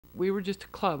we were just a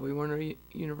club. We weren't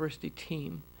a university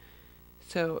team.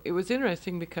 So it was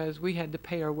interesting because we had to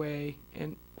pay our way,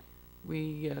 and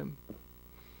we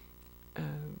uh,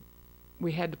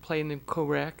 we had to play in the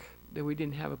co-rec. That we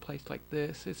didn't have a place like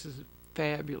this. This is a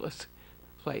fabulous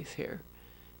place here,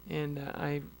 and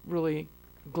I'm really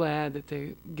glad that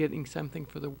they're getting something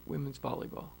for the women's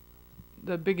volleyball.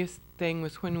 The biggest thing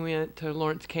was when we went to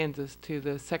Lawrence, Kansas, to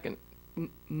the second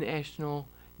national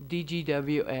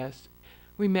DGWS.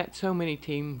 We met so many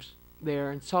teams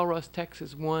there, and Sulross,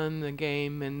 Texas won the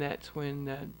game, and that's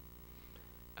when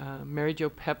Mary Jo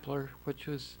Pepler, which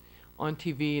was on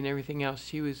TV and everything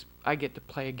else, I get to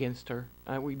play against her.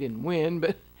 We didn't win,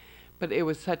 but it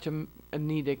was such a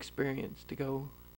neat experience to go